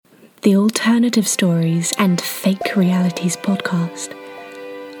the Alternative Stories and Fake Realities podcast.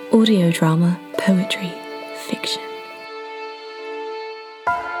 Audio drama, poetry, fiction.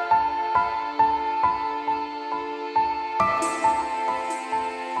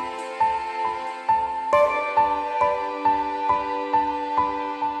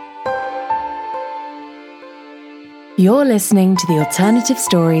 You're listening to the Alternative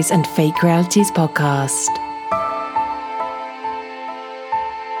Stories and Fake Realities podcast.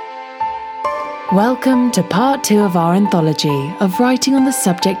 Welcome to part 2 of our anthology of writing on the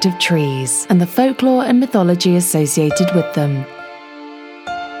subject of trees and the folklore and mythology associated with them.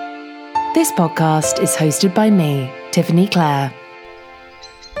 This podcast is hosted by me, Tiffany Clare.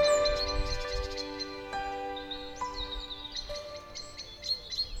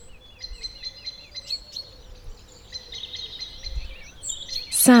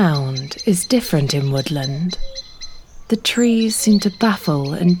 Sound is different in woodland. The trees seem to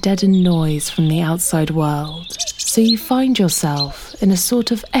baffle and deaden noise from the outside world, so you find yourself in a sort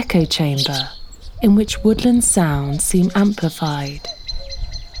of echo chamber in which woodland sounds seem amplified.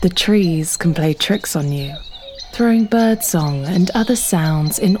 The trees can play tricks on you, throwing birdsong and other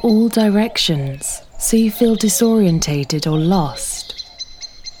sounds in all directions, so you feel disorientated or lost.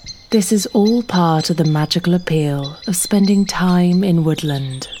 This is all part of the magical appeal of spending time in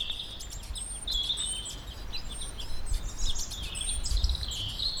woodland.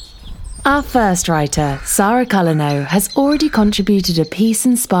 Our first writer, Sarah Cullineau, has already contributed a piece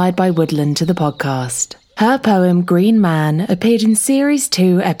inspired by woodland to the podcast. Her poem Green Man appeared in Series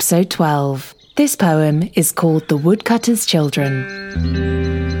 2, Episode 12. This poem is called The Woodcutter's Children.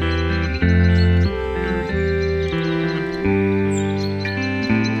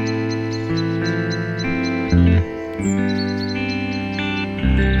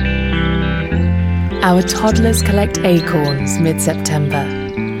 Our toddlers collect acorns mid-September.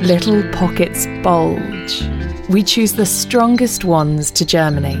 Little pockets bulge. We choose the strongest ones to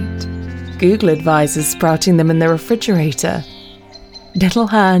germinate. Google advises sprouting them in the refrigerator. Little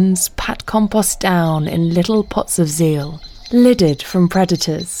hands pat compost down in little pots of zeal, lidded from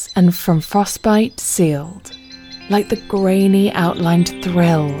predators and from frostbite sealed, like the grainy outlined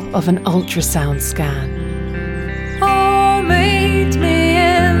thrill of an ultrasound scan. Oh, meet me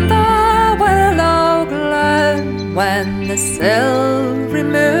in the willow glen when the silvery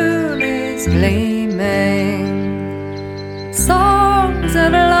moon is gleaming. Songs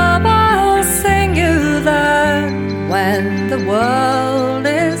of love I'll sing you then when the world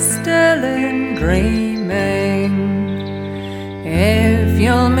is still in dreaming. If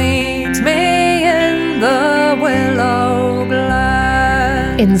you'll meet me in the willow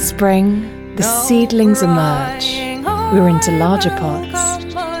glen. In spring, the seedlings emerge. We're into larger pots.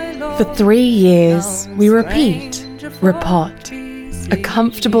 For 3 years, we repeat, repot, a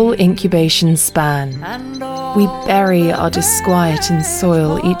comfortable incubation span. We bury our disquiet in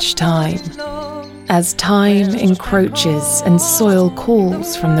soil each time. As time encroaches and soil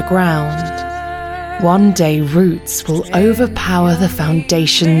calls from the ground, one day roots will overpower the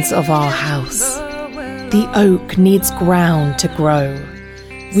foundations of our house. The oak needs ground to grow.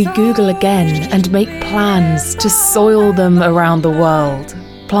 We Google again and make plans to soil them around the world,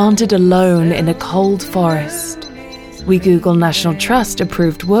 planted alone in a cold forest. We Google National Trust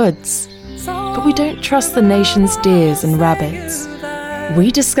approved woods, but we don't trust the nation's deers and rabbits.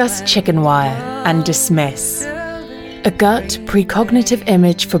 We discuss chicken wire and dismiss. A gut precognitive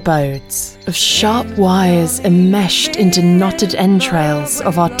image forebodes of sharp wires enmeshed into knotted entrails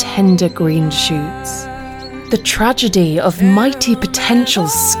of our tender green shoots. The tragedy of mighty potential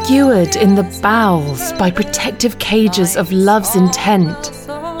skewered in the bowels by protective cages of love's intent,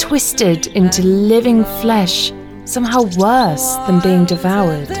 twisted into living flesh, somehow worse than being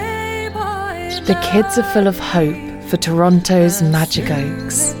devoured. The kids are full of hope for Toronto's magic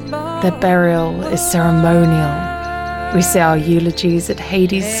oaks. Their burial is ceremonial. We say our eulogies at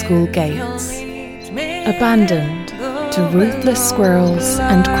Hades' school gates, abandoned to ruthless squirrels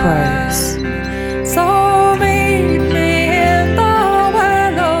and crows. So meet me in the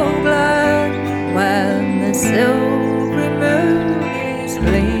willow glen when the silvery moon is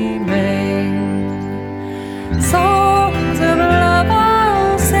gleaming. Songs of love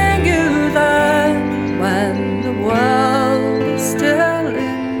I'll sing you then when the world is still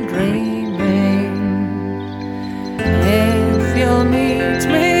in dreaming. If you'll meet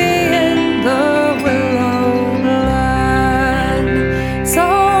me in the willow glen, so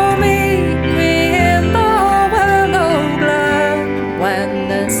meet me in the willow glen when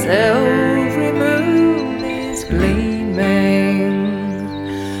the silvery moon is gleaming.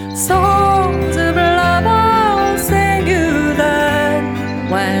 Songs of love I'll sing you then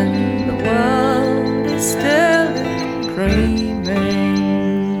when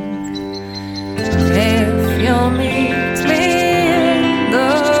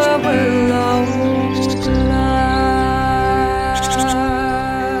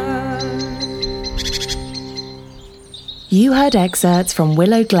You heard excerpts from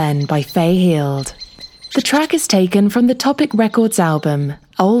Willow Glen by Faye Heald. The track is taken from the Topic Records album,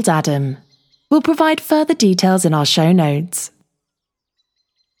 Old Adam. We'll provide further details in our show notes.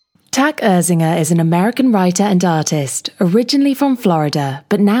 Tak Erzinger is an American writer and artist, originally from Florida,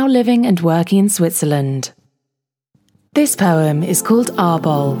 but now living and working in Switzerland. This poem is called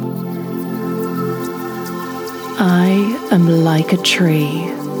Arbol. I am like a tree,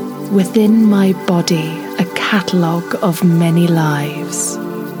 within my body a catalogue of many lives.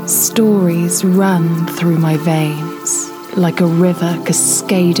 Stories run through my veins, like a river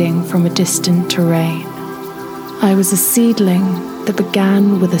cascading from a distant terrain. I was a seedling that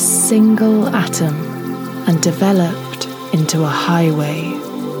began with a single atom and developed into a highway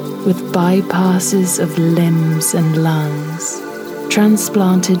with bypasses of limbs and lungs,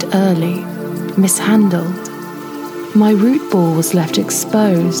 transplanted early, mishandled. My root ball was left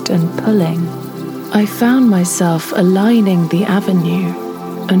exposed and pulling. I found myself aligning the avenue,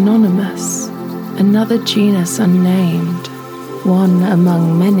 anonymous, another genus unnamed, one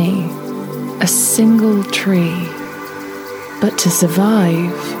among many, a single tree. But to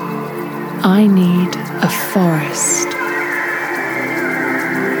survive, I need a forest.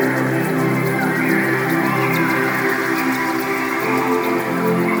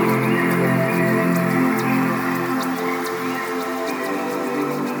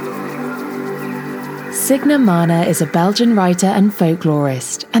 Signe Mana is a Belgian writer and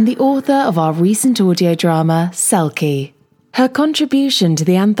folklorist and the author of our recent audio drama, Selkie. Her contribution to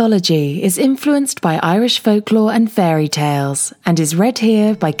the anthology is influenced by Irish folklore and fairy tales and is read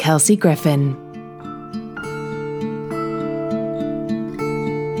here by Kelsey Griffin.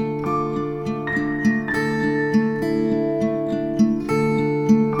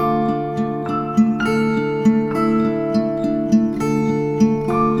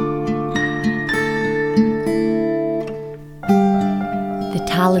 The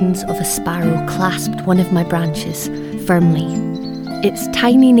talons of a sparrow clasped one of my branches firmly. Its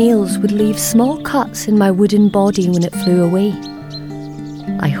tiny nails would leave small cuts in my wooden body when it flew away.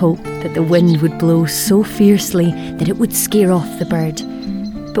 I hoped that the wind would blow so fiercely that it would scare off the bird.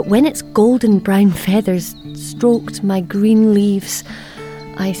 But when its golden brown feathers stroked my green leaves,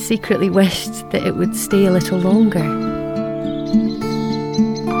 I secretly wished that it would stay a little longer.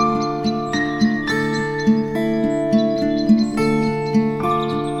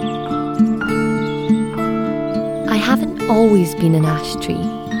 Always been an ash tree.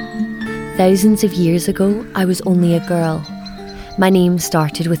 Thousands of years ago, I was only a girl. My name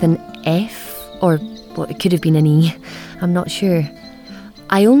started with an F, or well, it could have been an E, I'm not sure.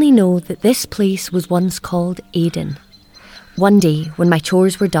 I only know that this place was once called Aden. One day, when my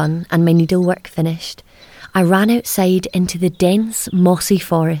chores were done and my needlework finished, I ran outside into the dense, mossy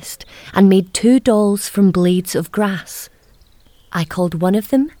forest and made 2 dolls from blades of grass. I called one of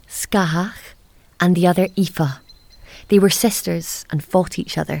them Skahach and the other Aoife. They were sisters and fought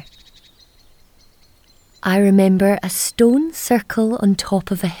each other. I remember a stone circle on top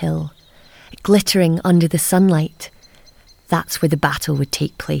of a hill, glittering under the sunlight. That's where the battle would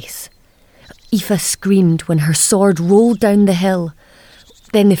take place. Aoife screamed when her sword rolled down the hill.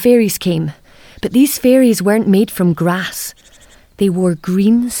 Then the fairies came, but these fairies weren't made from grass. They wore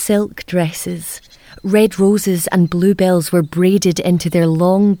green silk dresses. Red roses and bluebells were braided into their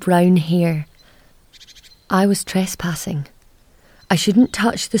long brown hair. I was trespassing. I shouldn't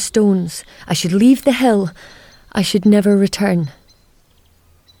touch the stones. I should leave the hill. I should never return.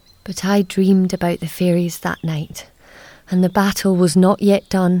 But I dreamed about the fairies that night, and the battle was not yet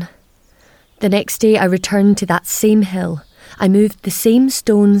done. The next day I returned to that same hill. I moved the same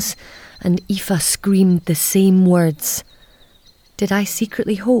stones, and Aoife screamed the same words. Did I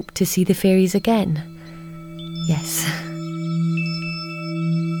secretly hope to see the fairies again? Yes.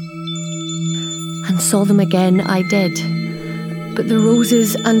 And saw them again I did. But the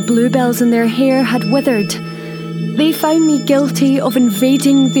roses and bluebells in their hair had withered. They found me guilty of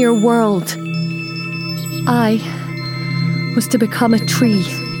invading their world. I was to become a tree.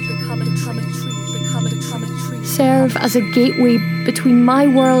 Serve as a gateway between my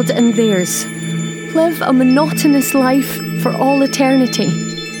world and theirs. Live a monotonous life for all eternity.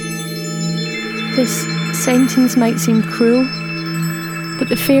 This sentence might seem cruel, but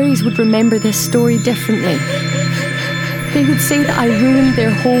the fairies would remember this story differently. They would say that I ruined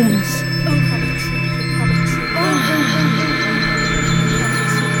their homes.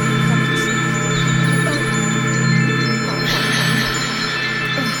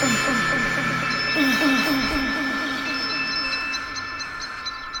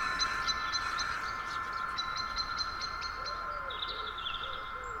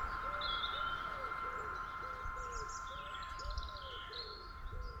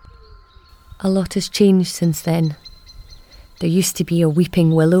 A lot has changed since then. There used to be a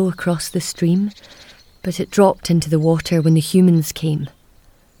weeping willow across the stream, but it dropped into the water when the humans came.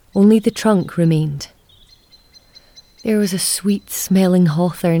 Only the trunk remained. There was a sweet-smelling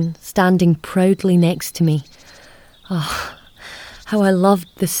hawthorn standing proudly next to me. Oh, how I loved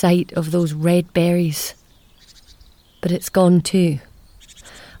the sight of those red berries. But it's gone too.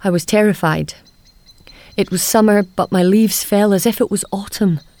 I was terrified. It was summer, but my leaves fell as if it was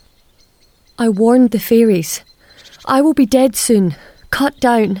autumn. I warned the fairies. I will be dead soon, cut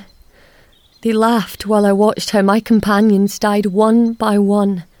down. They laughed while I watched how my companions died one by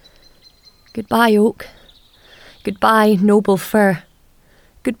one. Goodbye, oak. Goodbye, noble fir.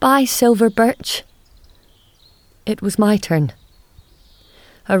 Goodbye, silver birch. It was my turn.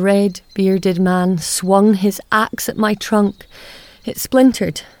 A red, bearded man swung his axe at my trunk. It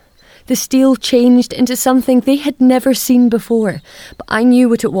splintered. The steel changed into something they had never seen before, but I knew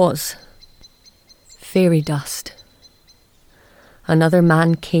what it was. Fairy dust. Another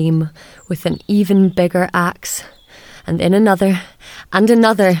man came with an even bigger axe, and then another, and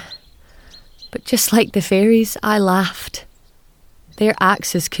another. But just like the fairies, I laughed. Their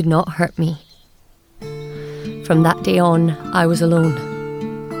axes could not hurt me. From that day on, I was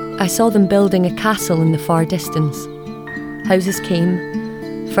alone. I saw them building a castle in the far distance. Houses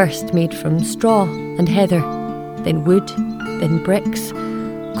came, first made from straw and heather, then wood, then bricks.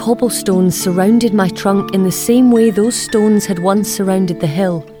 Cobblestones surrounded my trunk in the same way those stones had once surrounded the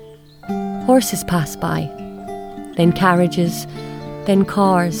hill. Horses passed by, then carriages, then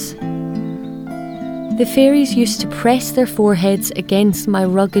cars. The fairies used to press their foreheads against my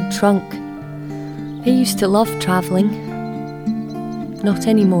rugged trunk. They used to love travelling. Not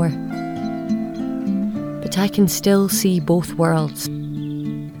anymore. But I can still see both worlds.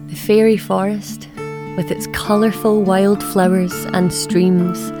 The fairy forest, with its colourful wildflowers and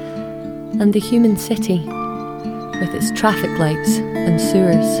streams, and the human city, with its traffic lights and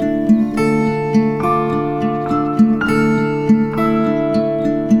sewers.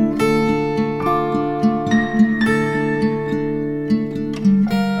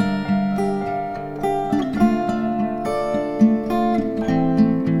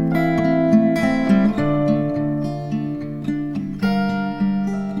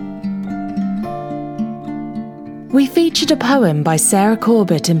 We featured a poem by Sarah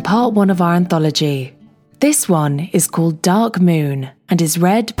Corbett in part 1 of our anthology. This one is called Dark Moon and is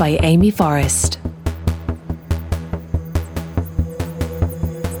read by Amy Forrest.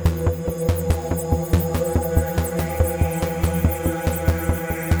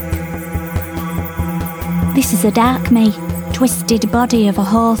 This is a dark me, twisted body of a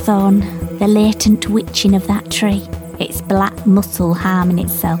hawthorn, the latent witching of that tree, its black muscle harming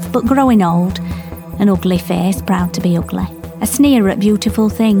itself, but growing old. An ugly face, proud to be ugly. A sneer at beautiful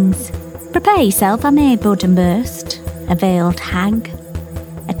things. Prepare yourself, I may bud and burst. A veiled hag.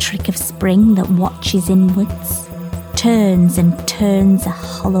 A trick of spring that watches inwards. Turns and turns a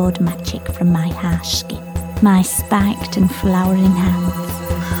hollowed magic from my harsh skin. My spiked and flowering hands.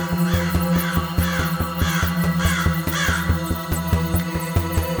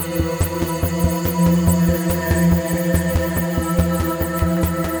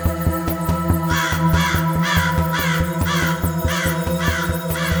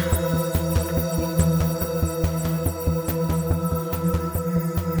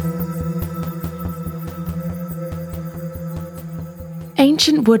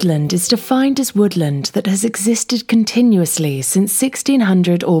 Ancient woodland is defined as woodland that has existed continuously since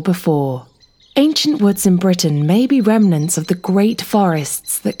 1600 or before. Ancient woods in Britain may be remnants of the great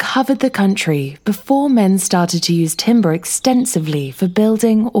forests that covered the country before men started to use timber extensively for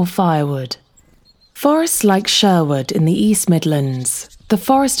building or firewood. Forests like Sherwood in the East Midlands, the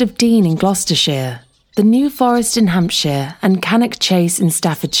Forest of Dean in Gloucestershire, the New Forest in Hampshire and Cannock Chase in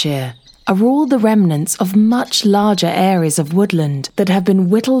Staffordshire are all the remnants of much larger areas of woodland that have been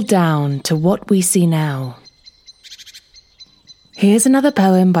whittled down to what we see now. Here's another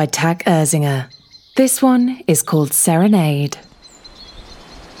poem by Tak Erzinger. This one is called Serenade.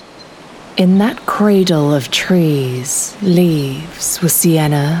 In that cradle of trees, leaves were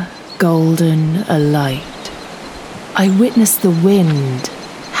sienna, golden alight. I witnessed the wind,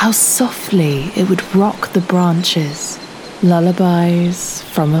 how softly it would rock the branches. Lullabies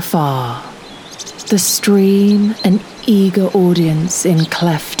from afar. The stream, an eager audience in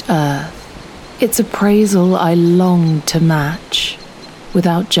cleft earth. Its appraisal I longed to match.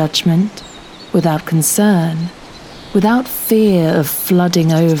 Without judgment, without concern, without fear of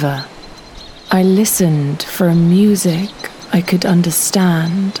flooding over. I listened for a music I could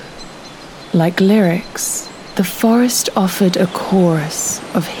understand. Like lyrics The forest offered a chorus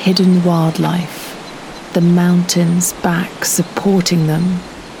of hidden wildlife, the mountains back supporting them,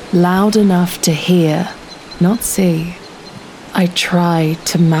 loud enough to hear, not see. I tried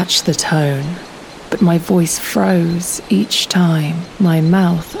to match the tone, but my voice froze each time my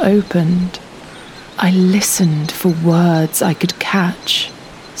mouth opened. I listened for words I could catch,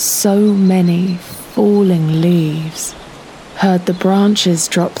 so many falling leaves, heard the branches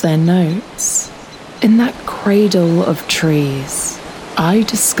drop their notes. In that cradle of trees, I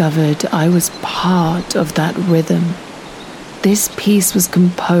discovered I was part of that rhythm. This piece was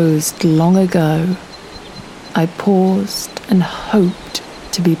composed long ago. I paused and hoped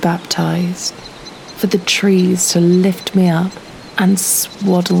to be baptized, for the trees to lift me up and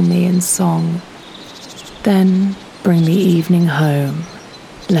swaddle me in song, then bring the evening home,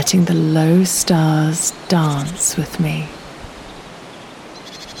 letting the low stars dance with me.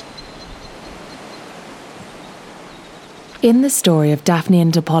 In the story of Daphne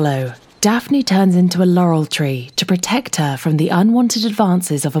and Apollo, Daphne turns into a laurel tree to protect her from the unwanted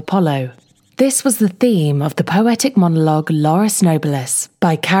advances of Apollo. This was the theme of the poetic monologue Laurus Nobilis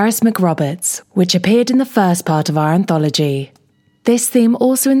by Caris McRoberts, which appeared in the first part of our anthology. This theme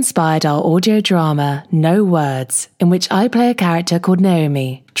also inspired our audio drama No Words, in which I play a character called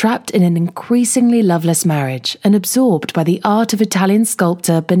Naomi, trapped in an increasingly loveless marriage and absorbed by the art of Italian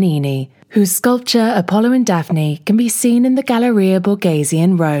sculptor Bernini, whose sculpture Apollo and Daphne can be seen in the Galleria Borghese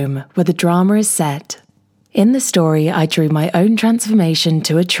in Rome, where the drama is set. In the story, I drew my own transformation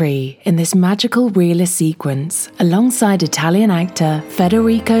to a tree in this magical realist sequence alongside Italian actor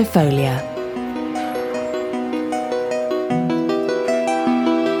Federico Foglia.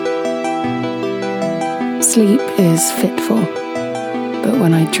 Sleep is fitful, but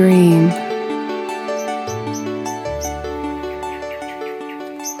when I dream,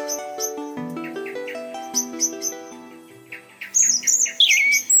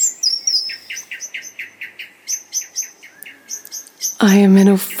 I am in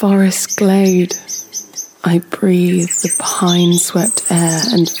a forest glade. I breathe the pine-swept air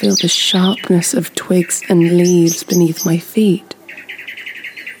and feel the sharpness of twigs and leaves beneath my feet.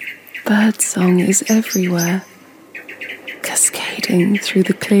 Birdsong is everywhere, cascading through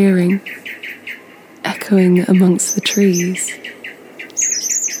the clearing, echoing amongst the trees.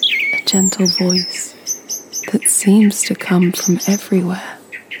 A gentle voice that seems to come from everywhere.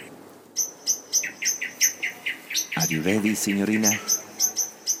 Are you ready, signorina?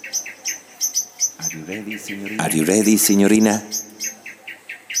 Are you ready, signorina? Are you ready, signorina?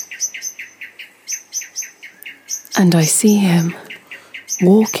 And I see him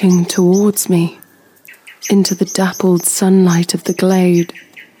walking towards me into the dappled sunlight of the glade.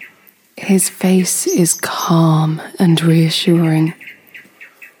 His face is calm and reassuring.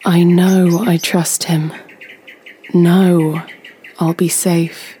 I know I trust him. Know I'll be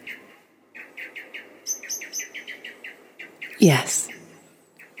safe. Yes,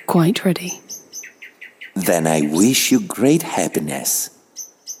 quite ready. Then I wish you great happiness.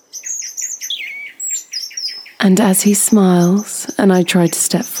 And as he smiles and I try to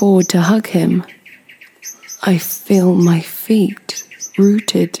step forward to hug him, I feel my feet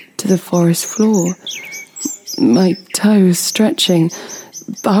rooted to the forest floor, my toes stretching,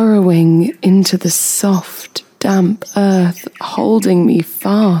 burrowing into the soft, damp earth, holding me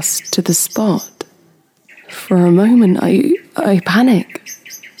fast to the spot. For a moment, I panic.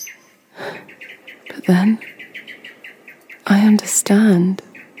 But then, I understand.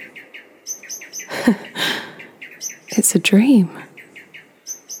 It's a dream.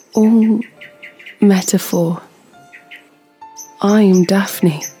 All metaphor. I'm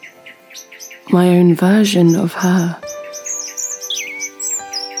Daphne, my own version of her.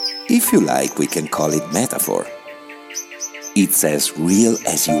 If you like, we can call it metaphor. It's as real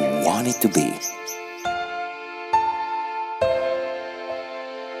as you want it to be.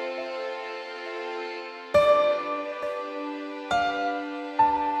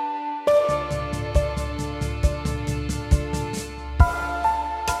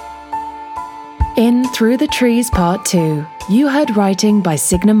 In Through the Trees Part 2, you heard writing by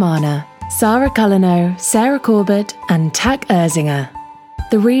Signa Mana, Sarah Cullineau, Sarah Corbett and Tak Erzinger.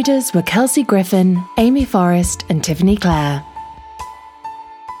 The readers were Kelsey Griffin, Amy Forrest and Tiffany Clare.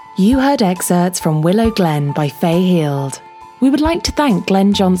 You heard excerpts from Willow Glen by Faye Heald. We would like to thank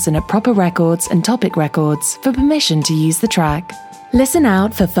Glenn Johnson at Proper Records and Topic Records for permission to use the track. Listen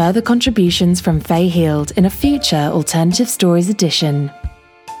out for further contributions from Faye Heald in a future Alternative Stories edition.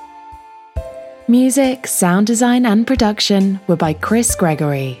 Music, sound design and production were by Chris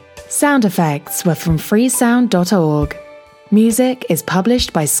Gregory. Sound effects were from freesound.org. Music is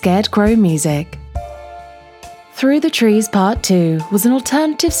published by Scared Crow Music. Through the Trees Part 2 was an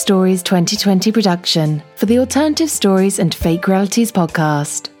Alternative Stories 2020 production for the Alternative Stories and Fake Realities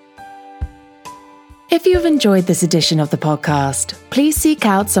podcast. If you have enjoyed this edition of the podcast, please seek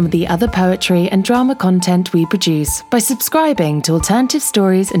out some of the other poetry and drama content we produce by subscribing to Alternative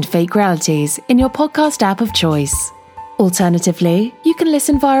Stories and Fake Realities in your podcast app of choice. Alternatively, you can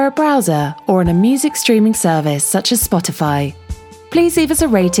listen via a browser or on a music streaming service such as Spotify. Please leave us a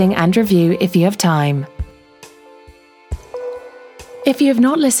rating and review if you have time. If you have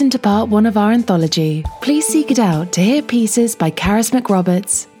not listened to part 1 of our anthology, please seek it out to hear pieces by Caris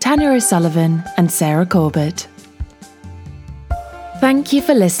McRoberts, Tanya O'Sullivan and Sarah Corbett. Thank you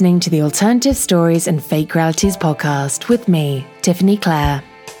for listening to the Alternative Stories and Fake Realities podcast with me, Tiffany Clare.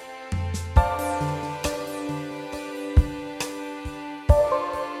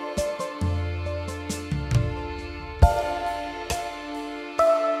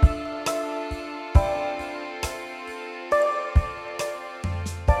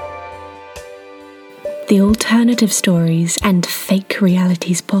 The Alternative Stories and Fake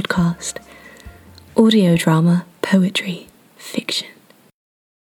Realities podcast. Audio drama, poetry, fiction.